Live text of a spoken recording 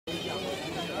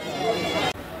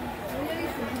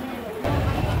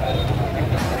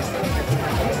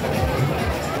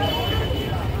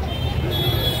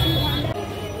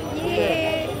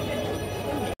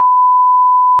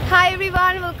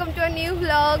Everyone, welcome to a new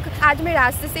vlog. आज मैं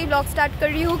रास्ते से ही व्लॉग स्टार्ट कर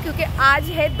रही हूँ क्योंकि आज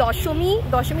है दशमी।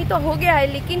 दशमी तो हो गया है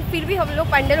लेकिन फिर भी हम लोग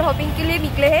पैंडल हॉपिंग के लिए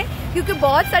निकले हैं क्योंकि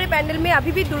बहुत सारे पैंडल में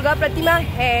अभी भी दुर्गा प्रतिमा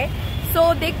है।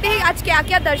 सो देखते हैं आज क्या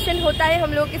क्या दर्शन होता है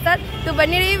हम लोगों के साथ। तो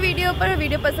बने रहिए वीडियो पर।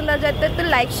 वीडियो पसंद आ जाता है तो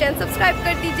लाइक शेयर सब्सक्राइब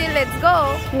कर दीजिए। Let's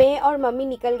go. मैं और मम्मी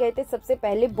निकल गए थे सबसे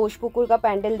पहले बोसपुकुर का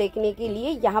पैंडल देखने के लिए।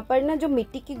 यहाँ पर ना जो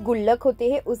मिट्टी की गुल्लक होते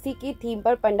हैं उसी की थीम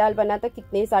पर पंडाल बना था।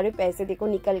 कितने सारे पैसे देखो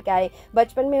निकल के आए।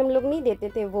 बचपन में हम लोग नहीं देते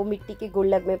थे वो मिट्टी की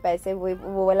गुल्लक में पैसे,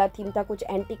 वो वाला थीम था। कुछ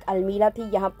एंटीक अलमीरा थी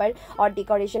यहाँ पर और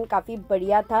डेकोरेशन काफी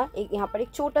बढ़िया था। एक यहाँ पर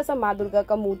एक छोटा सा माँ दुर्गा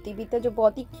का मूर्ति भी था जो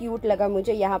बहुत ही क्यूट लगा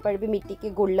मुझे। यहाँ पर भी मिट्टी के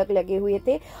गुल्लक लगे हुए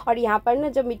थे और यहाँ पर ना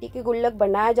जब मिट्टी के गुल्लक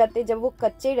बनाए जाते, जब वो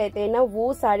कच्चे रहते हैं ना,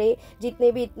 वो सारे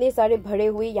जितने भी इतने सारे भरे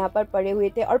हुए यहाँ पर पड़े हुए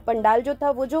थे। और पंडाल जो था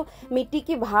वो जो मिट्टी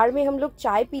की भाड़ में हम लोग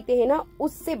चाय पीते हैं ना,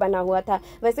 उससे बना हुआ था।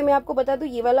 वैसे मैं आपको बता दूं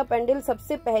ये वाला पंडाल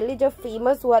सबसे पहले जब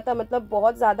फेमस हुआ था, मतलब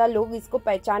बहुत ज्यादा लोग इसको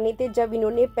पहचाने थे जब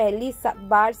इन्होंने पहली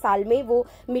बार साल में वो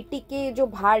मिट्टी के जो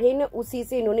भाड़ है ना उसी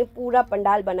से इन्होंने पूरा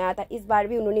पंडाल बनाया था। इस बार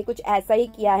भी उन्होंने कुछ ऐसा ही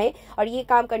किया है और ये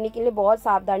काम करने के लिए बहुत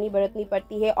सावधानी बरतनी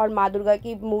पड़ती है। और माँ दुर्गा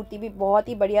की मूर्ति भी बहुत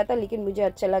ही बढ़िया था लेकिन मुझे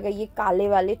अच्छा लगा ये काले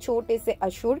वाले छोटे से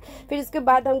असुर। फिर इसके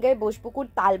बाद हम गए बोसपुकुर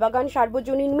तालबागान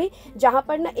सार्वजनिक में, जहां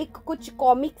पर ना एक कुछ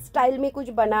कॉमिक स्टाइल में कुछ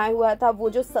बनाया हुआ था। वो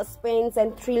जो सस्पेंस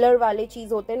एंड थ्रिलर वाले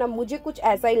चीज होते हैं ना, मुझे कुछ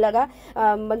ऐसा ही लगा।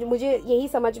 मुझे यही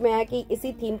समझ में आया कि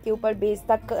इसी थीम के ऊपर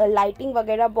बेस्ड था। लाइटिंग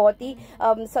वगैरह बहुत ही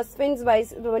सस्पेंस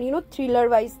वाइज थ्रिलर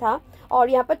वाइज था। और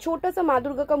यहाँ पर छोटा सा माँ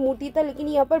दुर्गा का मूर्ति था लेकिन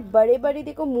यहाँ पर बड़े बड़े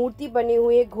देखो मूर्ति बने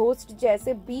हुए घोस्ट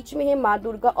जैसे। बीच में है माँ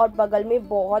दुर्गा और बगल में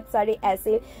बहुत सारे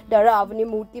ऐसे डरावने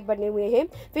मूर्ति बने हुए हैं।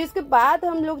 फिर उसके बाद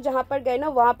हम लोग जहाँ पर गए ना,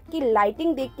 वहाँ की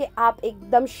लाइटिंग देख के आप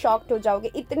एकदम शॉक्ड हो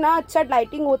जाओगे। इतना अच्छा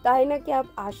लाइटिंग होता है ना कि आप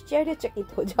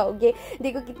आश्चर्यचकित हो जाओगे।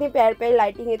 देखो कितने प्यारे प्यारे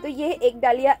लाइटिंग है। तो ये एक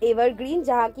डालिया एवरग्रीन,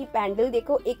 जहाँ की पैंडल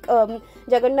देखो एक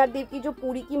जगन्नाथ देव की जो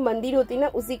पूरी की मंदिर होती है ना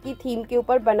उसी की थीम के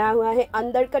ऊपर बना हुआ है।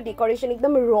 अंदर का डेकोरेशन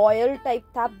एकदम रॉयल टाइप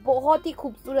था, बहुत ही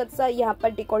खूबसूरत सा यहाँ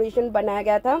पर डेकोरेशन बनाया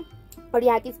गया था। और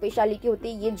यहाँ की स्पेशलिटी होती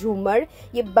है ये झूमर।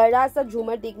 ये बड़ा सा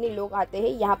झूमर देखने लोग आते हैं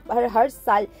यहाँ पर। हर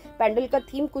साल पैंडल का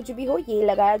थीम कुछ भी हो ये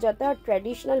लगाया जाता है और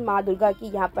ट्रेडिशनल माँ दुर्गा की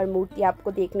यहाँ पर मूर्ति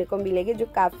आपको देखने को मिलेगी जो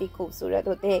काफी खूबसूरत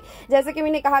होते हैं। जैसे कि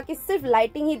मैंने कहा कि सिर्फ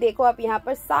लाइटिंग ही देखो आप यहाँ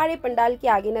पर, सारे पंडाल के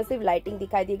आगे ना सिर्फ लाइटिंग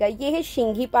दिखाई देगा। ये है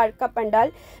सिंघी पार्क का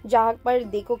पंडाल जहाँ पर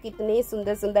देखो कितने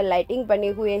सुंदर सुंदर लाइटिंग बने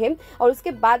हुए हैं। और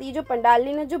उसके बाद ये जो पंडाल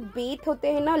है ना, जो बेत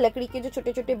होते हैं ना लकड़ी के, जो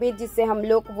छोटे छोटे बेत जिससे हम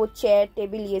लोग वो चेयर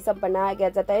टेबल ये सब बनाया गया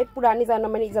जाता है। पुराने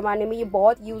जमाने में ये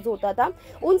बहुत यूज होता था।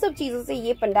 उन सब चीजों से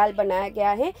ये पंडाल बनाया गया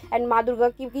है। एंड माँ दुर्गा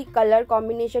की कलर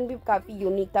कॉम्बिनेशन भी काफी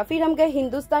यूनिक था। फिर हम गए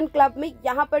हिंदुस्तान क्लब में,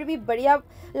 यहाँ पर भी बढ़िया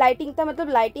लाइटिंग था। मतलब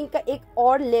लाइटिंग का एक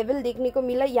और लेवल देखने को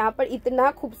मिला। यहाँ पर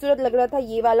इतना खूबसूरत लग रहा था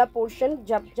ये वाला पोर्शन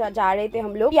जब जा रहे थे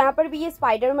हम लोग। यहाँ पर भी ये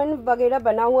स्पाइडरमैन वगैरह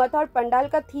बना हुआ था और पंडाल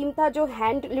का थीम था जो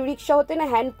हैंड रिक्शा होते ना,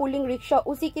 हैंड पुलिंग रिक्शा,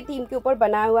 उसी की थीम के ऊपर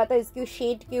बनाया हुआ था। इसकी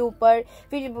शेड के ऊपर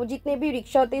फिर जितने भी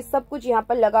रिक्शा होते सब कुछ यहाँ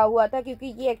पर लगा हुआ था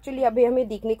क्योंकि ये एक्चुअली अभी हमें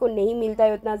देखने को नहीं मिलता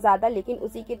है उतना ज्यादा, लेकिन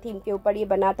उसी के थीम के ऊपर ये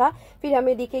बना था। फिर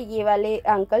हमें दिखे ये वाले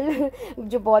अंकल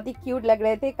जो बहुत ही क्यूट लग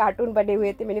रहे थे, कार्टून बने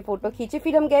हुए थे, मैंने फोटो खींचे।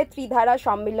 फिर हम गए त्रिधारा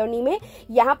सम्मेलनी में।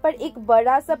 यहाँ पर एक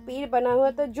बड़ा सा पेड़ बना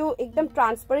हुआ था जो एकदम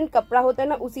ट्रांसपेरेंट कपड़ा होता है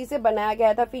ना उसी से बनाया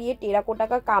गया था। फिर ये टेराकोटा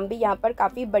का काम भी यहाँ पर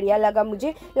काफी बढ़िया लगा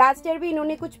मुझे। लास्ट ईयर भी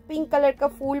इन्होंने कुछ पिंक कलर का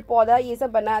फूल पौधा ये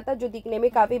सब बनाया था जो दिखने में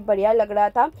काफी बढ़िया लग रहा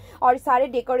था और सारे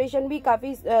डेकोरेशन भी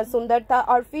काफी सुंदर था।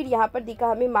 और फिर यहाँ पर दिखा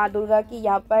हमें माँ दुर्गा की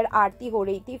यहाँ पर आरती हो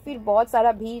रही थी। फिर बहुत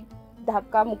सारा भीड़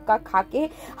धक्का मुक्का खा के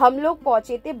हम लोग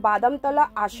पहुंचे थे बादमतला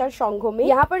आशा संघो में।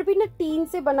 यहाँ पर भी ना टीन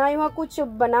से बनाया हुआ कुछ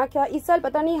बना क्या, इस साल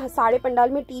पता नहीं सारे पंडाल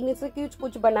में टीन से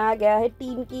कुछ बनाया गया है,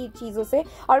 टीन की चीजों से।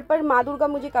 और पर माँ दुर्गा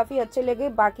मुझे काफी अच्छे लगे,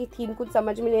 बाकी थीम कुछ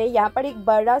समझ में नहीं है। यहाँ पर एक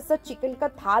बड़ा सा चिकन का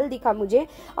थाल दिखा मुझे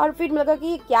और फिर लगा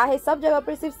कि क्या है। सब जगह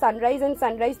पर सिर्फ सनराइज एंड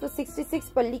सनराइज। तो 66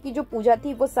 पल्ली की जो पूजा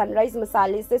थी वो सनराइज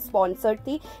मसाले से स्पॉन्सर्ड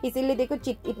थी, इसीलिए देखो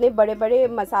इतने बड़े बड़े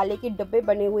मसाले के डब्बे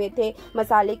बने हुए थे,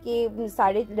 मसाले के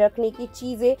सारे रखने की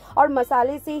चीजें और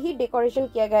मसाले से ही डेकोरेशन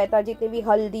किया गया था। जितने भी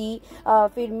हल्दी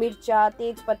फिर मिर्चा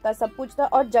तेज पत्ता सब कुछ था।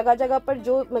 और जगह जगह पर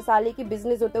जो मसाले की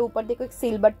बिजनेस होते हैं ऊपर देखो एक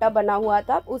सिलबट्टा बना हुआ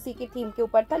था, उसी की थीम के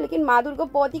ऊपर था। लेकिन माँ दुर्गा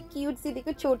बहुत ही क्यूट सी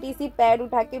देखो, छोटी सी पैर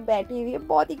उठा के बैठी हुई है,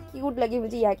 बहुत ही क्यूट लगी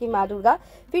मुझे यहाँ की माँ दुर्गा।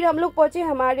 फिर हम लोग पहुंचे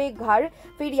हमारे घर।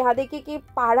 फिर यहाँ देखे कि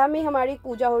पहाड़ा में हमारी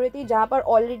पूजा हो रही थी जहाँ पर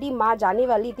ऑलरेडी माँ जाने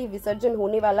वाली थी, विसर्जन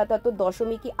होने वाला था। तो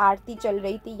दशमी की आरती चल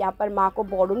रही थी, यहाँ पर माँ को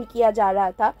बोरुन किया जा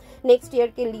रहा था नेक्स्ट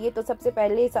ईयर के लिए। तो सबसे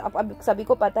पहले अब सभी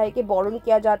को पता है कि बोरुन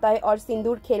किया जाता है और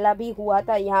सिंदूर खेला भी हुआ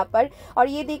था यहाँ पर। और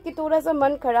ये देख के थोड़ा सा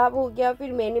मन खराब हो गया।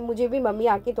 फिर मुझे भी मम्मी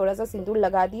आके थोड़ा सा सिंदूर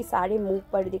लगा दी, सारे मुंह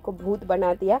पर देखो भूत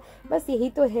बना दिया। बस यही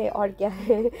तो है और क्या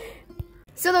है।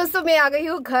 सो दोस्तों मैं आ गई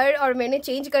हूँ घर और मैंने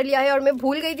चेंज कर लिया है और मैं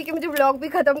भूल गई थी कि मुझे व्लॉग भी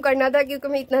खत्म करना था क्योंकि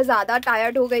मैं इतना ज़्यादा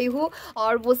टायर्ड हो गई हूँ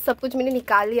और वो सब कुछ मैंने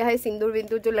निकाल लिया है। सिंदूर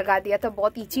विंदूर जो लगा दिया था,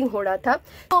 बहुत ईचिंग हो रहा था।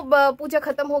 तो पूजा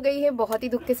खत्म हो गई है। बहुत ही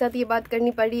दुख के साथ ये बात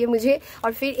करनी पड़ रही है मुझे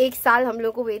और फिर 1 साल हम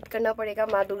लोग को वेट करना पड़ेगा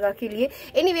माँ दुर्गा के लिए।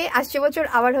 एनीवे आजचे बच्चों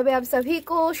आवर হবে आप सभी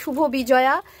को शुभ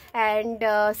विजया एंड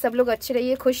सब लोग अच्छे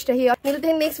रहिए, खुश रहिए और मिलते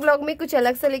हैं नेक्स्ट ब्लॉग में कुछ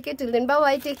अलग से लेके। Till then bye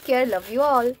bye, take care, love you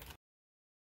all.